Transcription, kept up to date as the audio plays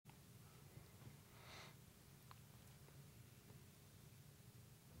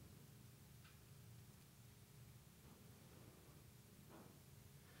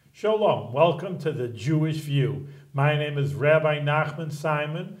Shalom, welcome to the Jewish View. My name is Rabbi Nachman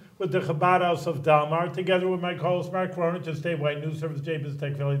Simon with the Chabad House of Dalmar, together with my co-host Mark Cronin, just statewide news service,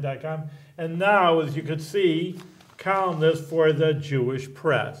 jbiztechphilly.com, and now, as you could see, columnist for the Jewish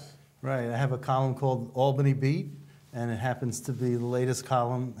Press. Right, I have a column called Albany Beat, and it happens to be the latest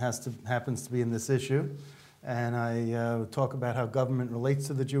column, happens to be in this issue. And I talk about how government relates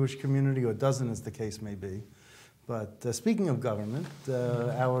to the Jewish community, or doesn't, as the case may be. But speaking of government,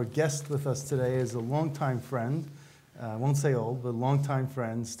 our guest with us today is a longtime friend, I won't say old, but longtime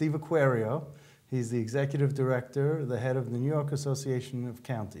friend, Steve Acquario. He's the executive director, the head of the New York Association of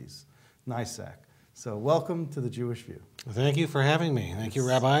Counties, NYSAC. So welcome to the Jewish View. Thank you for having me. Thank you,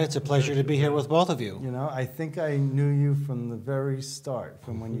 Rabbi. It's a pleasure to be here with both of you. You know, I think I knew you from the very start,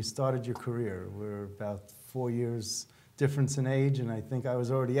 from when you started your career. We're about 4 years difference in age, and I think I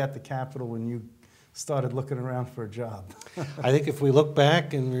was already at the Capitol when you started looking around for a job. I think if we look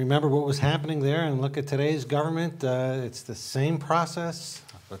back and remember what was happening there and look at today's government, it's the same process,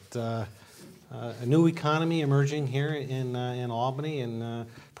 but a new economy emerging here in Albany, and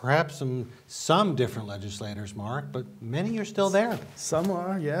perhaps some different legislators, Mark, but many are still there. Some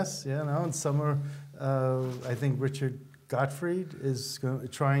are, yes, and some are, I think Richard Gottfried is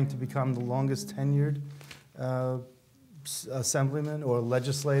trying to become the longest tenured assemblyman or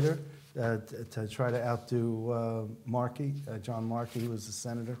legislator. To try to outdo Markey, John Markey, who was the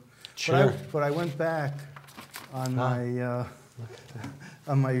senator. Sure. But I went back on my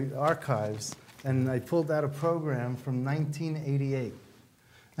archives, and I pulled out a program from 1988.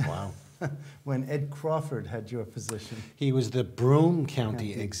 Wow. When Ed Crawford had your position. He was the Broome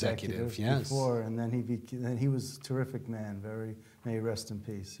County executive, yes. Before, and then he was a terrific man, may he rest in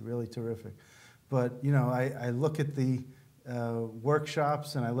peace, really terrific. But, you know, I look at the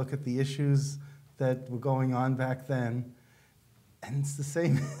workshops, and I look at the issues that were going on back then, and it's the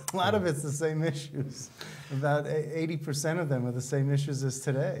same, a lot of it's the same issues. About 80% of them are the same issues as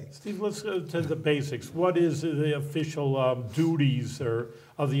today. Steve, let's go to the basics. What is the official duties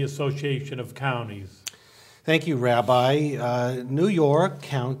of the Association of Counties? Thank you, Rabbi. New York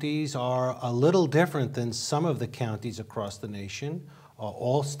counties are a little different than some of the counties across the nation.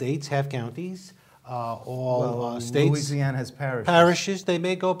 All states have counties. States. Louisiana has parishes. Parishes, they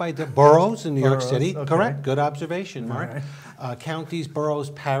may go by the boroughs in New York City. Okay. Correct, good observation, Mark. Right. Counties, boroughs,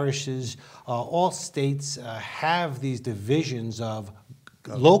 parishes, all states have these divisions of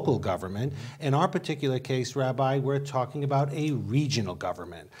local government. In our particular case, Rabbi, we're talking about a regional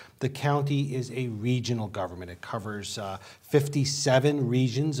government. The county is a regional government. It covers 57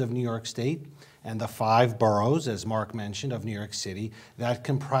 regions of New York State, and the 5 boroughs, as Mark mentioned, of New York City. That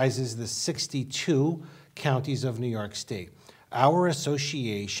comprises the 62 counties of New York State. Our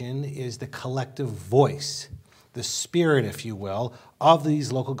association is the collective voice, the spirit, if you will, of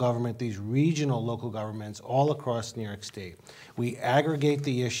these local government, these regional local governments all across New York State. We aggregate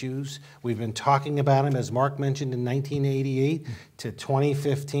the issues. We've been talking about them, as Mark mentioned, in 1988 to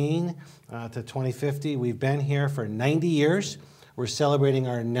 2015 to 2050. We've been here for 90 years. We're celebrating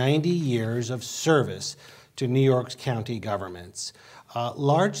our 90 years of service to New York's county governments.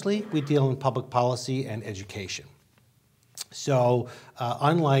 Largely, we deal in public policy and education. So,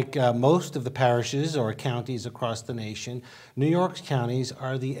 unlike most of the parishes or counties across the nation, New York's counties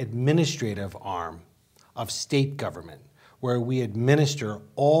are the administrative arm of state government, where we administer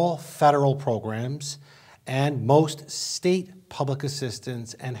all federal programs and most state public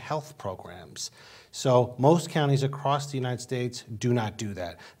assistance and health programs. So most counties across the United States do not do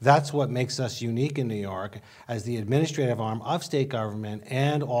that. That's what makes us unique in New York as the administrative arm of state government,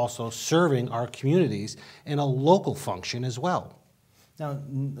 and also serving our communities in a local function as well. Now,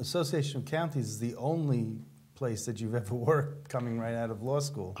 Association of Counties is the only place that you've ever worked coming right out of law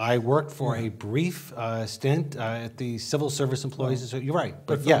school. I worked for a brief stint at the Civil Service Employees. So you're right,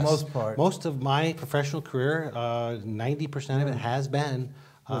 but for yes, the most part, most of my professional career, 90% of it has been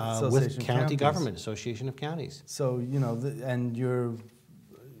with county government, Association of Counties. So, you know, and you're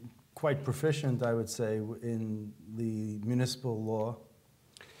quite proficient, I would say, in the municipal law.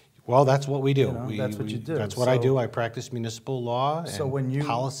 Well, that's what we do. You know, that's what you do. That's what I do. I practice municipal law and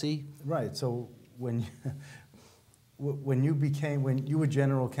policy. Right. So when you were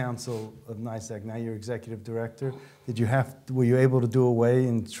general counsel of NYSAC, now you're executive director, were you able to do away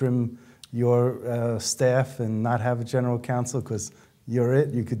and trim your staff and not have a general counsel because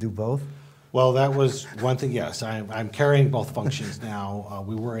you could do both? Well, that was one thing, yes. I'm carrying both functions now.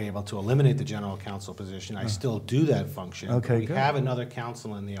 We were able to eliminate the general counsel position. I still do that function. Okay, we good. have another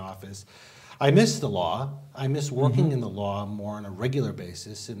counsel in the office. I miss the law. I miss working in the law more on a regular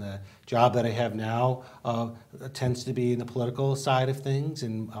basis. And the job that I have now tends to be in the political side of things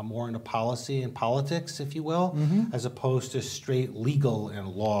and more into policy and politics, if you will, as opposed to straight legal and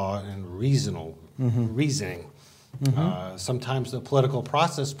law and reasoning. Sometimes the political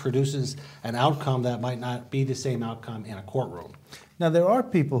process produces an outcome that might not be the same outcome in a courtroom. Now, there are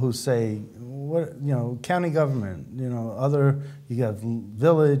people who say, what, you know, county government, you know, you have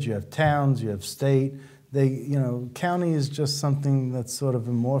village, you have towns, you have state. You know, county is just something that's sort of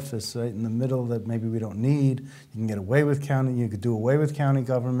amorphous, right, in the middle that maybe we don't need. You can get away with county, you could do away with county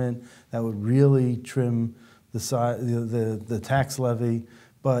government. That would really trim the tax levy.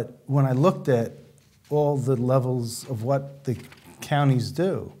 But when I looked at all the levels of what the counties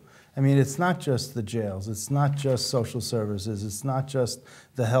do, I mean, it's not just the jails, it's not just social services, it's not just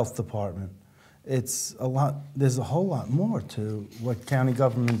the health department. It's a lot, there's a whole lot more to what county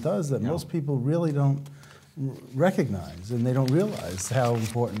government does that most people really don't recognize, and they don't realize how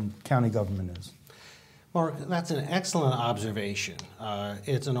important county government is. Mark, that's an excellent observation.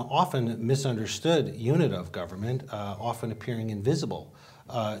 It's an often misunderstood unit of government, often appearing invisible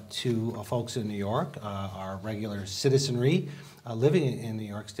to folks in New York, our regular citizenry living in New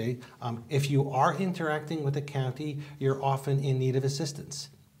York State. If you are interacting with the county, you're often in need of assistance,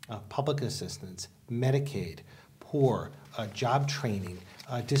 public assistance, Medicaid, poor, job training,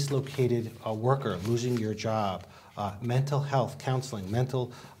 dislocated worker losing your job, mental health counseling,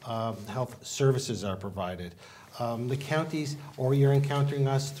 mental health services are provided. The counties, or you're encountering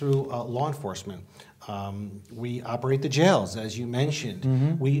us through law enforcement. We operate the jails, as you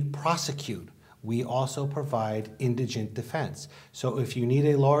mentioned. We prosecute. We also provide indigent defense. So if you need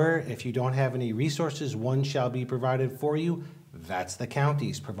a lawyer, if you don't have any resources, one shall be provided for you. That's the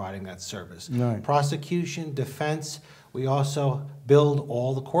counties providing that service. Right. Prosecution, defense. We also build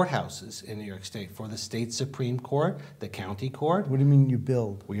all the courthouses in New York State for the state Supreme Court, the county court. What do you mean you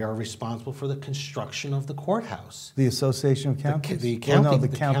build? We are responsible for the construction of the courthouse. The Association of Counties? The county, no, the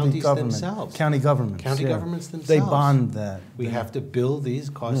counties government. themselves. County governments. County yeah. governments themselves. They bond that. We have to build these,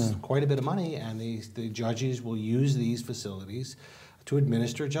 costs quite a bit of money, and the judges will use these facilities to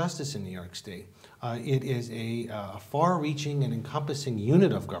administer justice in New York State. It is a far-reaching and encompassing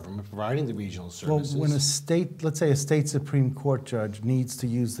unit of government providing the regional services. Well, when a state, let's say a state Supreme Court judge needs to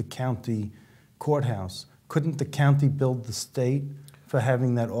use the county courthouse, couldn't the county build the state for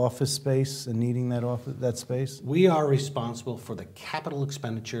having that office space and needing that space? We are responsible for the capital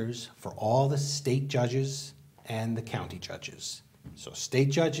expenditures for all the state judges and the county judges. So state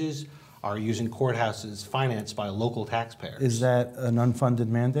judges are using courthouses financed by local taxpayers. Is that an unfunded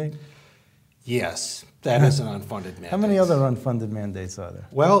mandate? Yes, that is an unfunded mandate. How many other unfunded mandates are there?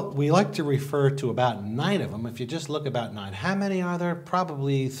 Well, we like to refer to about 9 of them. If you just look about 9, how many are there?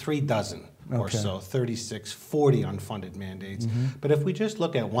 Probably 3 dozen or so, 36, 40 unfunded mandates. But if we just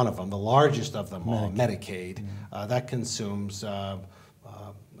look at one of them, the largest of them all, Medicaid, that consumes $8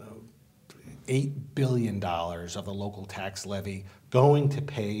 billion of the local tax levy going to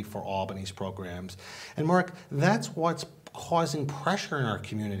pay for Albany's programs. And Mark, that's what's causing pressure in our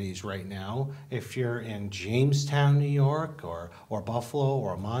communities right now. If you're in Jamestown, New York, or Buffalo,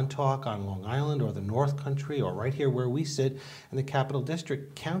 or Montauk on Long Island, or the North Country, or right here where we sit in the Capital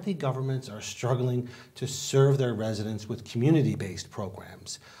District, county governments are struggling to serve their residents with community-based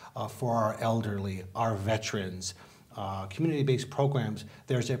programs for our elderly, our veterans, community-based programs.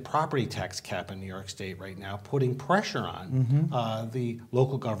 There's a property tax cap in New York State right now, putting pressure on the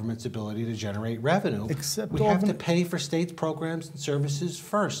local government's ability to generate revenue. Except we have to pay for states' programs and services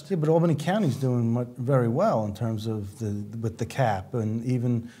first. Yeah, but Albany County's doing very well in terms of with the cap, and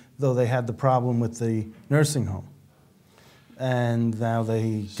even though they had the problem with the nursing home. And now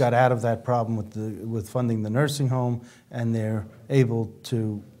they got out of that problem with funding the nursing home, and they're able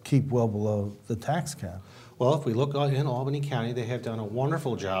to keep well below the tax cap. Well, if we look in Albany County, they have done a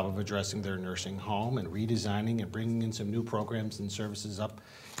wonderful job of addressing their nursing home and redesigning and bringing in some new programs and services up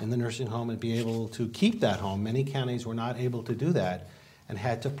in the nursing home and be able to keep that home. Many counties were not able to do that and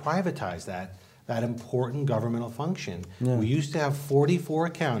had to privatize that important governmental function. Yeah. We used to have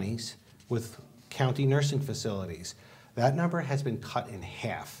 44 counties with county nursing facilities. That number has been cut in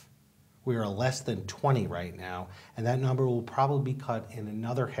half. We are less than 20 right now, and that number will probably be cut in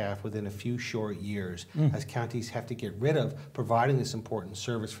another half within a few short years as counties have to get rid of providing this important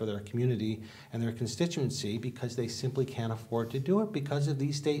service for their community and their constituency because they simply can't afford to do it because of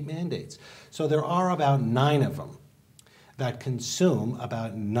these state mandates. So there are about 9 of them that consume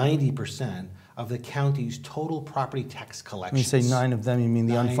about 90% of the county's total property tax collections. When you say 9 of them, you mean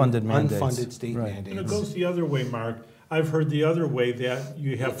the unfunded mandates? Unfunded state mandates. And it goes the other way, Mark. I've heard the other way that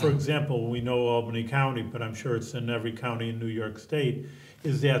you have, for example, we know Albany County, but I'm sure it's in every county in New York State,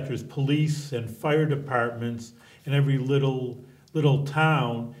 is that there's police and fire departments in every little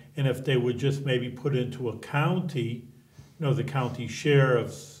town, and if they would just maybe put into a county, the county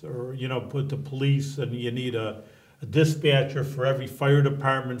sheriffs, or, put the police, and you need a dispatcher for every fire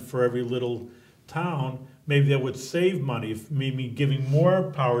department for every little town, maybe that would save money. If maybe giving more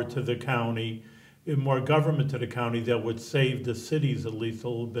power to the county, more government to the county, that would save the cities at least a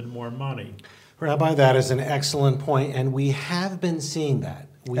little bit more money. Rabbi, that is an excellent point, and we have been seeing that.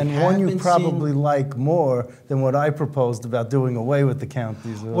 And one you probably like more than what I proposed about doing away with the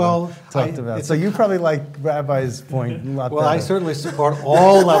counties. Well, talked about. So you probably like Rabbi's point a lot Well, better. I certainly support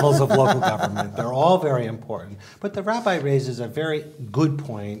all levels of local government. They're all very important. But the Rabbi raises a very good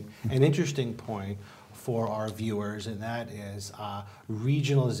point, an interesting point for our viewers, and that is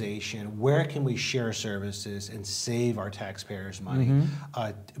regionalization. Where can we share services and save our taxpayers money?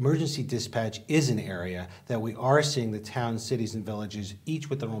 Emergency dispatch is an area that we are seeing the towns, cities, and villages, each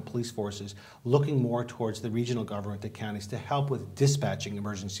with their own police forces, looking more towards the regional government, the counties, to help with dispatching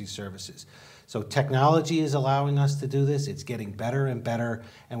emergency services. So technology is allowing us to do this. It's getting better and better,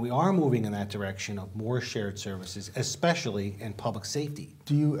 and we are moving in that direction of more shared services, especially in public safety.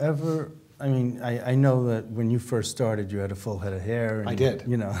 Do you ever... I mean, I know that when you first started, you had a full head of hair. And, I did.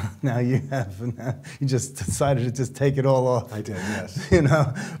 Now you have. You just decided to just take it all off. I did, yes.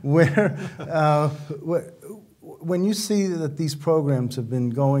 When you see that these programs have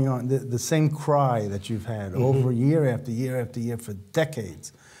been going on, the same cry that you've had over year after year after year for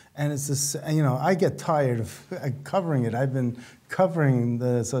decades, and it's this, I get tired of covering it. I've been covering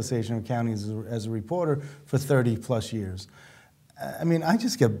the Association of Counties as a reporter for 30 plus years. I mean, I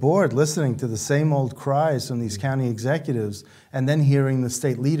just get bored listening to the same old cries from these county executives, and then hearing the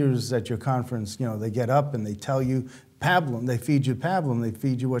state leaders at your conference, they get up and they tell you pablum, they feed you pablum, they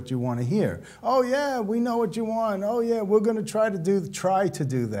feed you what you want to hear. Oh yeah, we know what you want. Oh yeah, we're going to try to do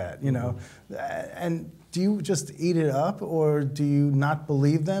that, And do you just eat it up, or do you not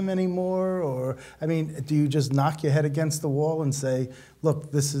believe them anymore? Or, I mean, do you just knock your head against the wall and say,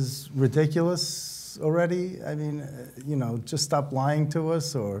 look, this is ridiculous already? I mean, just stop lying to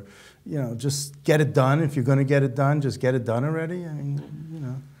us, or, just get it done. If you're going to get it done, just get it done already. I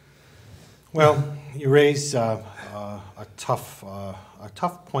mean, Well, you raise a tough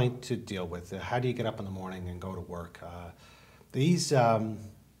point to deal with. How do you get up in the morning and go to work? These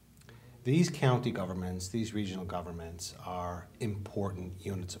county governments, these regional governments are important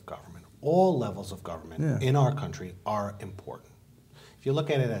units of government. All levels of government in our country are important. If you look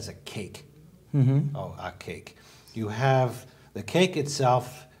at it as a cake, a cake. You have the cake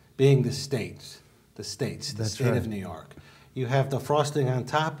itself being the states, the state of New York. You have the frosting on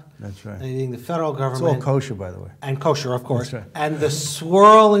top, being the federal government. It's all kosher, by the way. And kosher, of course. That's right. And the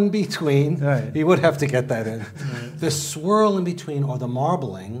swirl in between, you would have to get that in. The swirl in between, or the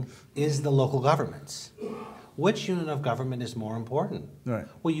marbling, is the local governments. Which unit of government is more important? Right.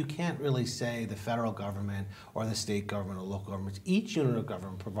 Well, you can't really say the federal government or the state government or local governments. Each unit of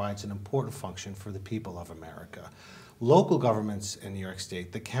government provides an important function for the people of America. Local governments in New York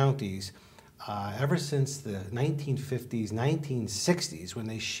State, the counties, ever since the 1950s, 1960s, when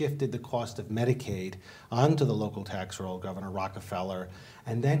they shifted the cost of Medicaid onto the local tax roll, Governor Rockefeller,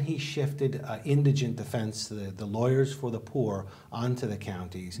 and then he shifted indigent defense, the lawyers for the poor, onto the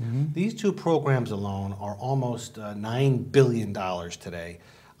counties. These two programs alone are almost $9 billion today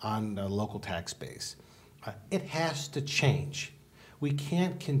on the local tax base. It has to change. We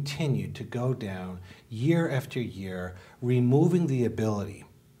can't continue to go down year after year, removing the ability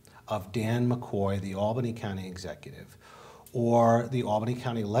of Dan McCoy, the Albany County Executive, or the Albany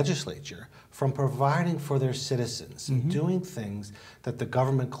County Legislature from providing for their citizens, doing things that the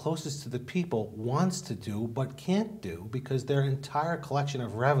government closest to the people wants to do but can't do because their entire collection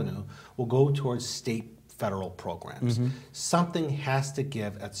of revenue will go towards state federal programs. Something has to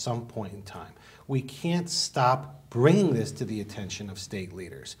give at some point in time. We can't stop bringing this to the attention of state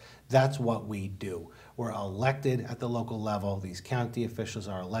leaders. That's what we do. We're elected at the local level. These county officials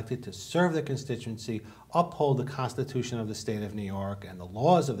are elected to serve their constituency, uphold the Constitution of the state of New York and the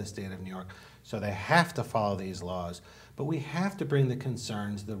laws of the state of New York, so they have to follow these laws. But we have to bring the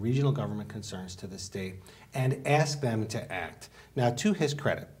concerns, the regional government concerns, to the state and ask them to act. Now, to his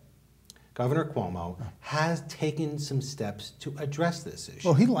credit, Governor Cuomo has taken some steps to address this issue.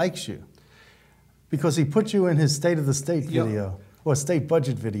 Well, he likes you because he put you in his State of the State video. Or state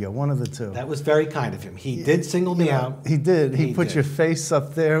budget video, one of the two. That was very kind of him. He did single me out. He did. He put your face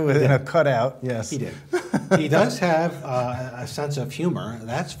up there with a cutout. Yes. He did. He does have a sense of humor,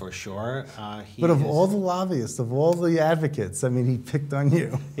 that's for sure. But of all the lobbyists, of all the advocates, I mean, he picked on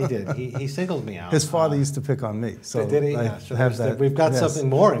you. He did. He singled me out. His father used to pick on me. So did he? I Yeah, so have that. we've got Yes. something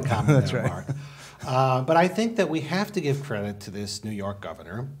more in common That's there, right. Mark. But I think that we have to give credit to this New York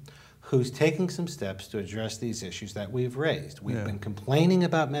governor who's taking some steps to address these issues that we've raised. We've been complaining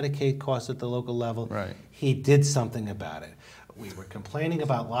about Medicaid costs at the local level. Right. He did something about it. We were complaining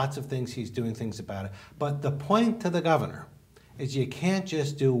about lots of things. He's doing things about it. But the point to the governor is you can't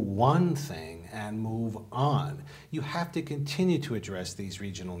just do one thing and move on. You have to continue to address these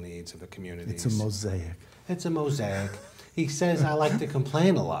regional needs of the communities. It's a mosaic. It's a mosaic. He says, I like to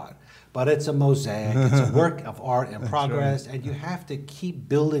complain a lot, but it's a mosaic. It's a work of art in progress, and you have to keep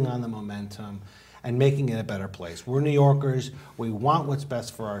building on the momentum and making it a better place. We're New Yorkers. We want what's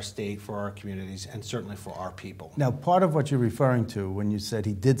best for our state, for our communities, and certainly for our people. Now, part of what you're referring to when you said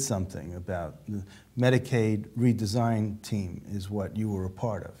he did something about the Medicaid Redesign Team is what you were a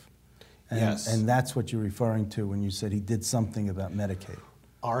part of. And, Yes. And that's what you're referring to when you said he did something about Medicaid.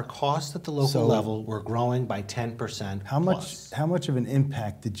 Our costs at the local level were growing by 10% How plus. much of an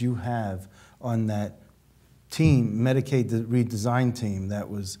impact did you have on that team, Medicaid Redesign Team, that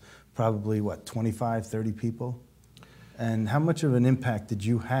was probably, what, 25, 30 people? And how much of an impact did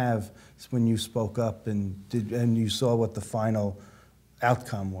you have when you spoke up and you saw what the final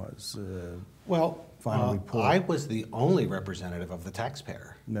outcome was? Well, final report? I was the only representative of the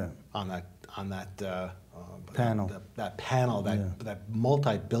taxpayer No. on that Panel. that panel, that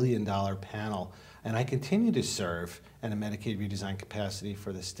multi-billion-dollar panel. And I continue to serve in a Medicaid redesign capacity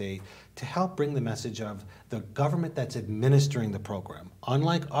for the state to help bring the message of the government that's administering the program.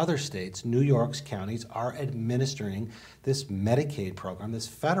 Unlike other states, New York's counties are administering this Medicaid program, this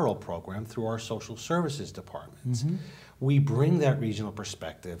federal program, through our social services departments. We bring that regional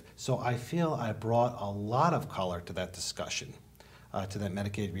perspective, so I feel I brought a lot of color to that discussion. To that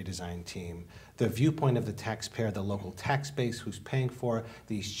Medicaid redesign team, the viewpoint of the taxpayer, the local tax base who's paying for it,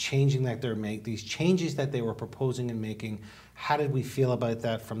 these changes that they were proposing and making. How did we feel about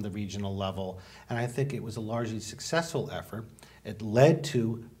that from the regional level? And I think it was a largely successful effort. It led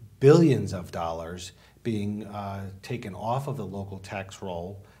to billions of dollars being taken off of the local tax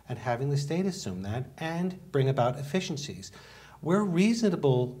roll and having the state assume that and bring about efficiencies. We're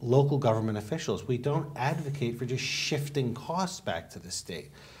reasonable local government officials. We don't advocate for just shifting costs back to the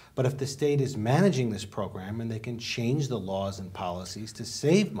state. But if the state is managing this program and they can change the laws and policies to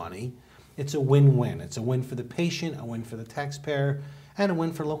save money, it's a win-win. It's a win for the patient, a win for the taxpayer, and a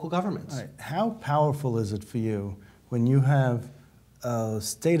win for local governments. All right. How powerful is it for you when you have a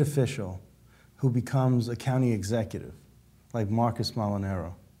state official who becomes a county executive, like Marcus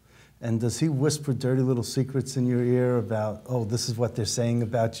Molinaro? And does he whisper dirty little secrets in your ear about, oh, this is what they're saying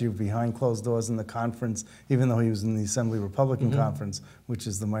about you behind closed doors in the conference, even though he was in the Assembly Republican Conference, which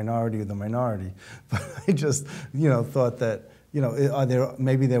is the minority of the minority. But I just, thought that,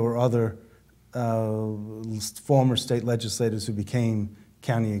 maybe there were other former state legislators who became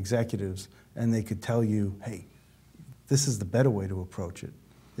county executives, and they could tell you, hey, this is the better way to approach it.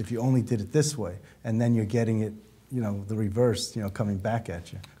 If you only did it this way, and then you're getting it, the reverse, coming back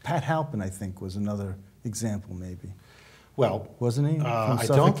at you. Pat Halpin, I think, was another example, maybe. Well, wasn't he? I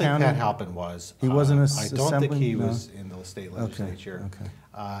don't think Pat Halpin was. He wasn't a I don't think he no? was in the state legislature. Okay.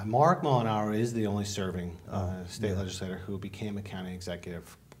 Mark Molinaro is the only serving state legislator who became a county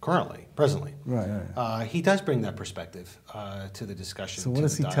executive presently. Right. He does bring that perspective to the discussion. So what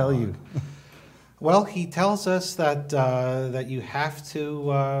does he tell you? Well, he tells us that you have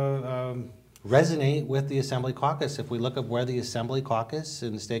to resonate with the Assembly caucus. If we look at where the Assembly caucus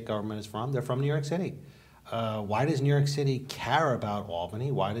in the state government is from, they're from New York City. Why does New York City care about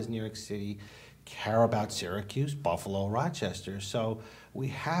Albany? Why does New York City care about Syracuse, Buffalo, Rochester? So we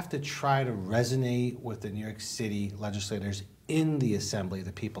have to try to resonate with the New York City legislators in the Assembly,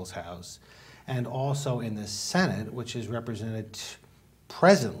 the People's House, and also in the Senate, which is represented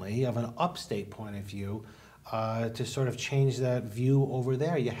presently of an upstate point of view, to sort of change that view over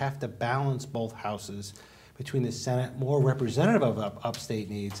there. You have to balance both houses between the Senate, more representative of upstate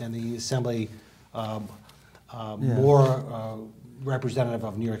needs, and the Assembly, more representative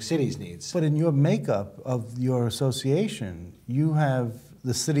of New York City's needs. But in your makeup of your association, you have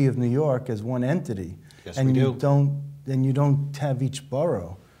the city of New York as one entity. Yes, and we do. You don't have each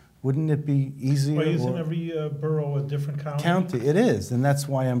borough. Wouldn't it be easier? Well, isn't every borough a different county? It is, and that's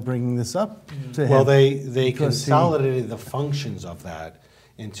why I'm bringing this up to him. Well, they because consolidated the functions of that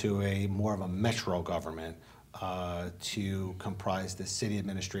into a more of a metro government to comprise the city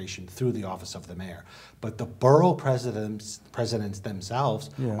administration through the office of the mayor. But the borough presidents themselves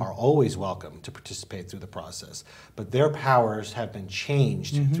are always welcome to participate through the process. But their powers have been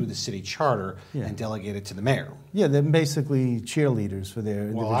changed through the city charter and delegated to the mayor. Yeah, they're basically cheerleaders for their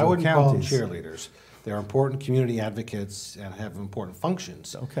individual Well, I wouldn't counties. call them cheerleaders. They're important community advocates and have important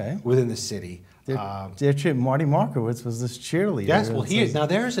functions Okay. within the city. Marty Markowitz was this cheerleader. Yes, well, now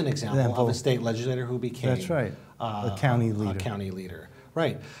there's an example of a state legislator who became That's right, a county leader. A county leader,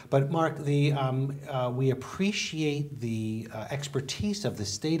 right? But Mark, we appreciate the expertise of the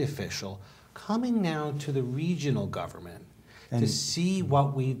state official coming now to the regional government to see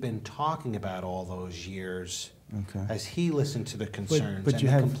what we've been talking about all those years. Okay. As he listened to the concerns and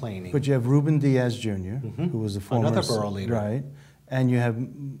the complaining. But you have Ruben Diaz Jr., who was a former another borough leader, right? And you have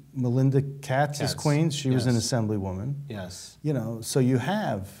Melinda Katz as Queens. She was an assemblywoman. Yes. You know, so you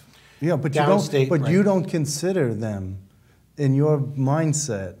have, but Downstate, you don't consider them in your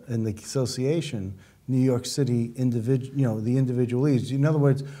mindset in the association New York City individual, the individual leads. In other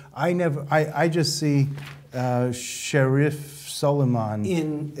words, I just see Sheriff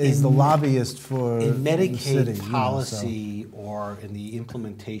Solomon is the lobbyist for in Medicaid the city, policy or in the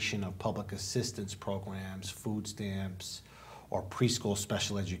implementation of public assistance programs, food stamps, or preschool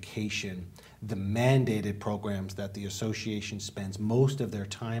special education, the mandated programs that the association spends most of their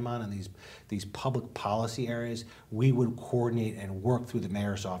time on in these public policy areas, we would coordinate and work through the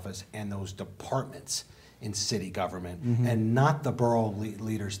mayor's office and those departments in city government, and not the borough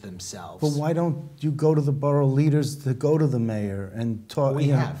leaders themselves. But why don't you go to the borough leaders to go to the mayor and talk? We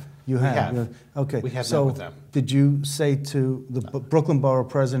have. You have. Okay. We have so met with them. Did you say to the Brooklyn Borough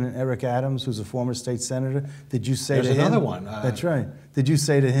President Eric Adams, who's a former state senator, did you say There's to him? another one. That's right. Did you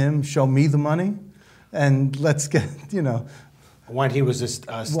say to him, "Show me the money, and let's get When he was a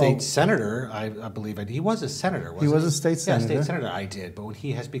state senator, I believe he was a senator, wasn't he? He was a state senator. Yeah, state senator, I did. But when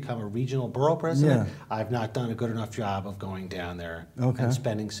he has become a regional borough president, I've not done a good enough job of going down there and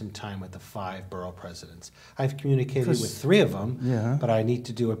spending some time with the 5 borough presidents. I've communicated with 3 of them, but I need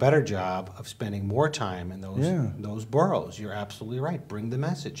to do a better job of spending more time in those boroughs. You're absolutely right. Bring the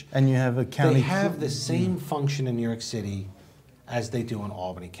message. And you have a county. They have the same function in New York City as they do in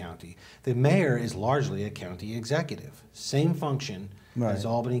Albany County. The mayor is largely a county executive. Same function as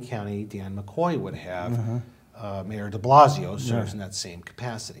Albany County Dan McCoy would have. Mayor de Blasio serves in that same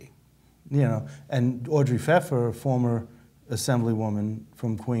capacity. And Audrey Pfeffer, a former assemblywoman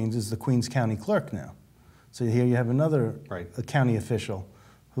from Queens, is the Queens County clerk now. So here you have another a county official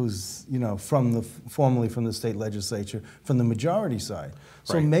who's formerly from the state legislature, from the majority side.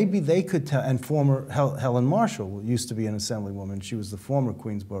 So maybe they could tell, and former Helen Marshall used to be an assemblywoman. She was the former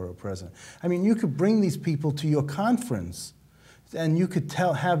Queensborough president. I mean, you could bring these people to your conference, and you could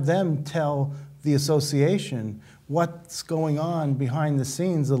have them tell the association what's going on behind the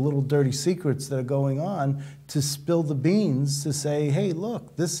scenes, the little dirty secrets that are going on, to spill the beans, to say, hey,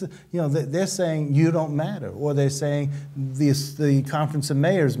 look, this, they're saying you don't matter, or they're saying the Conference of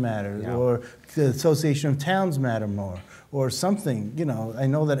Mayors matter, or the Association of Towns matter more, or something. I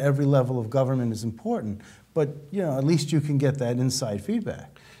know that every level of government is important, but at least you can get that inside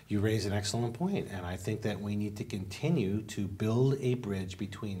feedback. You raise an excellent point, and I think that we need to continue to build a bridge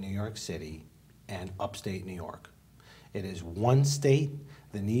between New York City and upstate New York. It is one state.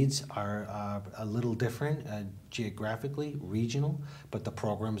 The needs are a little different geographically, regional, but the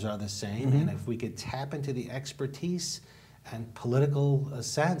programs are the same. And if we could tap into the expertise and political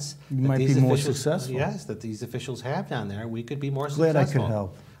sense you might be more successful. Yes, that these officials have down there, we could be more successful. successful. Glad I could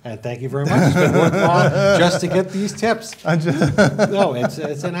help. And thank you very much. It's been worthwhile just to get these tips. No, it's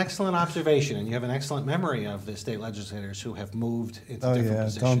an excellent observation, and you have an excellent memory of the state legislators who have moved into different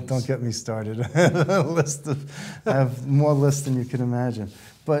positions. Don't get me started. I have more lists than you can imagine.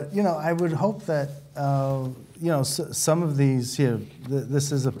 But I would hope that some of these here.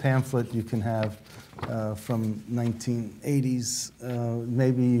 This is a pamphlet you can have from 1980s.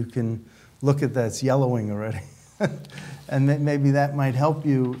 Maybe you can look at that. It's yellowing already. And maybe that might help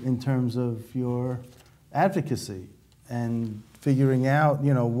you in terms of your advocacy and figuring out,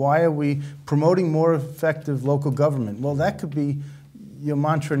 why are we promoting more effective local government? Well, that could be your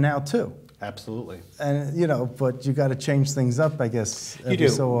mantra now too. Absolutely. And but you got to change things up, I guess, every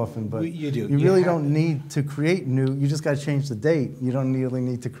so often. But you do. You really don't need to create new. You just got to change the date. You don't really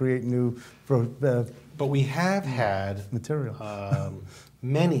need to create new. But we have had material.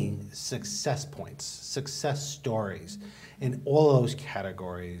 Many success points, success stories in all those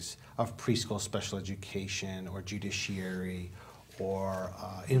categories of preschool special education or judiciary or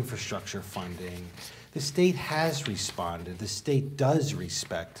infrastructure funding. The state has responded. The state does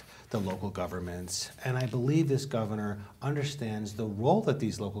respect the local governments, and I believe this governor understands the role that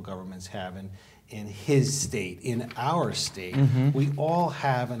these local governments have in his state, in our state. We all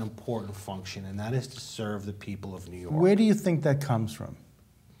have an important function, and that is to serve the people of New York. Where do you think that comes from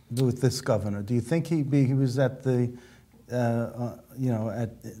with this governor? Do you think he was at the,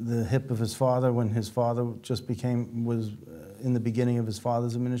 at the hip of his father when his father was in the beginning of his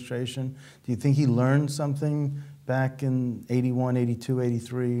father's administration? Do you think he learned something back in 81, 82,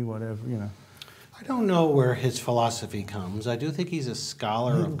 83, whatever, I don't know where his philosophy comes. I do think he's a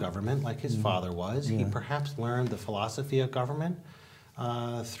scholar of government, like his father was. He perhaps learned the philosophy of government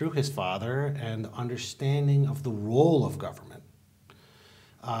through his father and understanding of the role of government.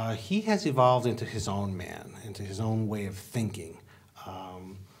 He has evolved into his own man, into his own way of thinking.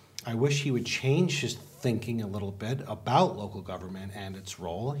 I wish he would change his thinking a little bit about local government and its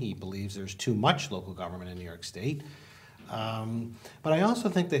role. He believes there's too much local government in New York State. But I also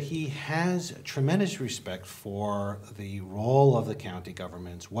think that he has tremendous respect for the role of the county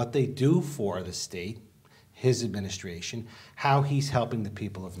governments, what they do for the state, his administration, how he's helping the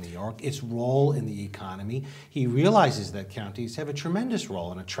people of New York, its role in the economy. He realizes that counties have a tremendous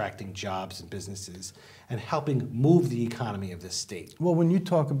role in attracting jobs and businesses and helping move the economy of the state. Well, when you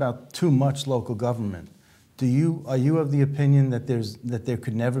talk about too much local government, are you of the opinion that there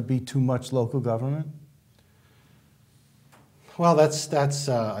could never be too much local government? Well, that's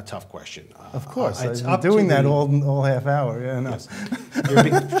a tough question. Of course, It's I've up been doing to that the- all half hour. Yeah, no. Yes.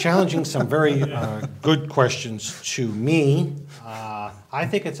 You're challenging some very good questions to me. I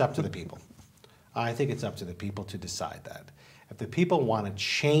think it's up to the people. I think it's up to the people to decide that. If the people want to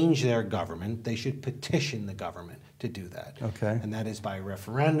change their government, they should petition the government to do that. Okay. And that is by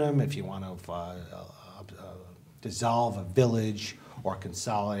referendum. If you want to dissolve a village or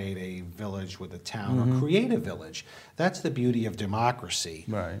consolidate a village with a town or create a village. That's the beauty of democracy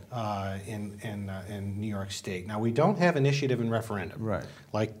in New York State. Now, we don't have initiative and referendum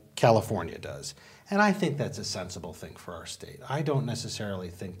like California does. And I think that's a sensible thing for our state. I don't necessarily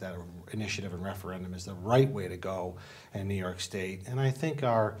think that initiative and referendum is the right way to go in New York State. And I think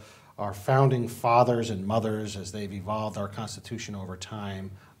our founding fathers and mothers, as they've evolved our Constitution over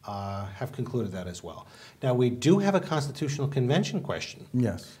time, have concluded that as well. Now, we do have a constitutional convention question,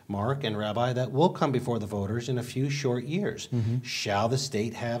 Yes. Mark and Rabbi, that will come before the voters in a few short years. Shall the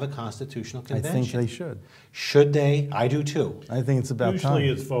state have a constitutional I convention? think they should. Should they? I do too. I think it's about Usually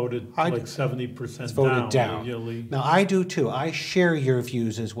time. it's voted like 70% It's voted down. Usually. Now, I do too. I share your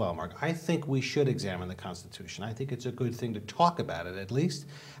views as well, Mark. I think we should examine the Constitution. I think it's a good thing to talk about it, at least.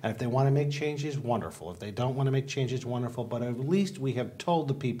 And if they want to make changes, wonderful. If they don't want to make changes, wonderful. But at least we have told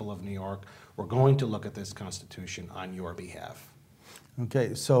the people of New York, we're going to look at this Constitution on your behalf.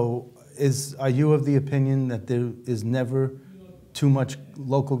 Okay, so are you of the opinion that there is never too much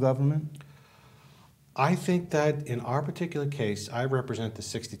local government? I think that in our particular case, I represent the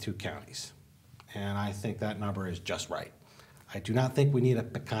 62 counties, and I think that number is just right. I do not think we need a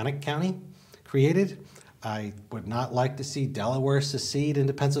Peconic County created. I would not like to see Delaware secede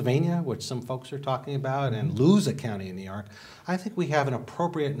into Pennsylvania, which some folks are talking about, and lose a county in New York. I think we have an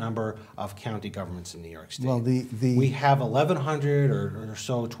appropriate number of county governments in New York State. Well, we have 1,100 or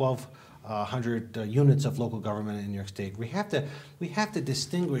so, 1,200 units of local government in New York State. We have to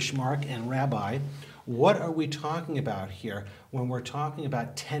distinguish, Mark and Rabbi, what are we talking about here when we're talking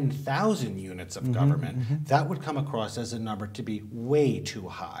about 10,000 units of government? That would come across as a number to be way too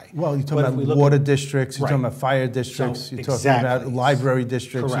high. Well, you're But talking if about we water look at- districts, you're Right. talking about fire districts, So, you're talking about exactly. library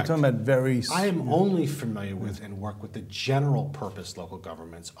districts, Correct. you're talking about very... I am only familiar with and work with the general purpose local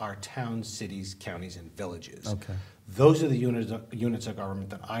governments, our towns, cities, counties, and villages. Okay. Those are the units of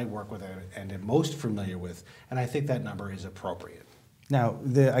government that I work with and am most familiar with, and I think that number is appropriate. Now,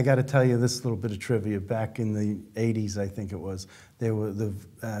 I got to tell you this little bit of trivia. Back in the 80s, I think it was, there were the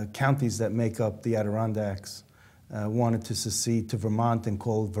counties that make up the Adirondacks wanted to secede to Vermont and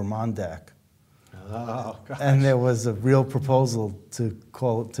call it Vermondac. Oh, gosh. And there was a real proposal to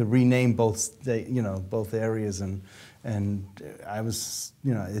rename both both areas, and I was,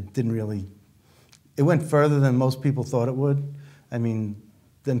 it didn't really, it went further than most people thought it would. I mean,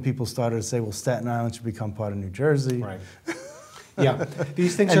 then people started to say, well, Staten Island should become part of New Jersey. Right. Yeah,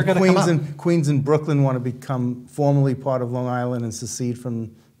 these things And are going to come up. Queens and Brooklyn want to become formally part of Long Island and secede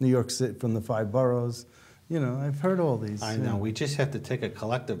from New York City, from the 5 boroughs. I've heard all these. I know. We just have to take a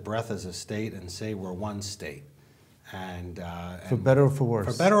collective breath as a state and say we're one state. For better or for worse.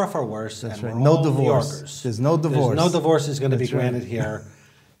 For better or for worse. That's and right. we're No all divorce. New Yorkers. There's no divorce. There's no divorce is going to be That's right. granted here.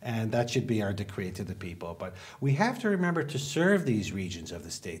 And that should be our decree to the people. But we have to remember to serve these regions of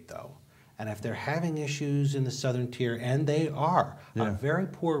the state, though. And if they're having issues in the southern tier, and they are, a very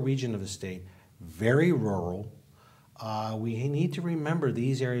poor region of the state, very rural, we need to remember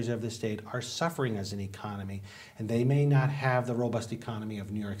these areas of the state are suffering as an economy, and they may not have the robust economy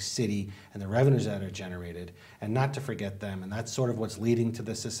of New York City and the revenues that are generated, and not to forget them. And that's sort of what's leading to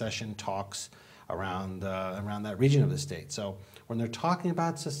the secession talks around that region of the state. So when they're talking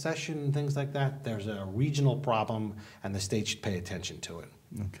about secession and things like that, there's a regional problem, and the state should pay attention to it.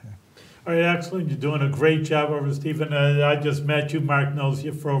 Okay. All right, excellent. You're doing a great job over, Stephen. I just met you. Mark knows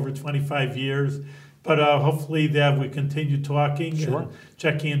you for over 25 years. But hopefully that we continue talking and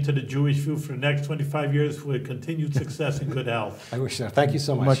checking into the Jewish view for the next 25 years with continued success and good health. I wish so. Thank you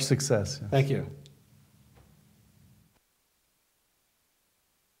so much. Much success. Thank you.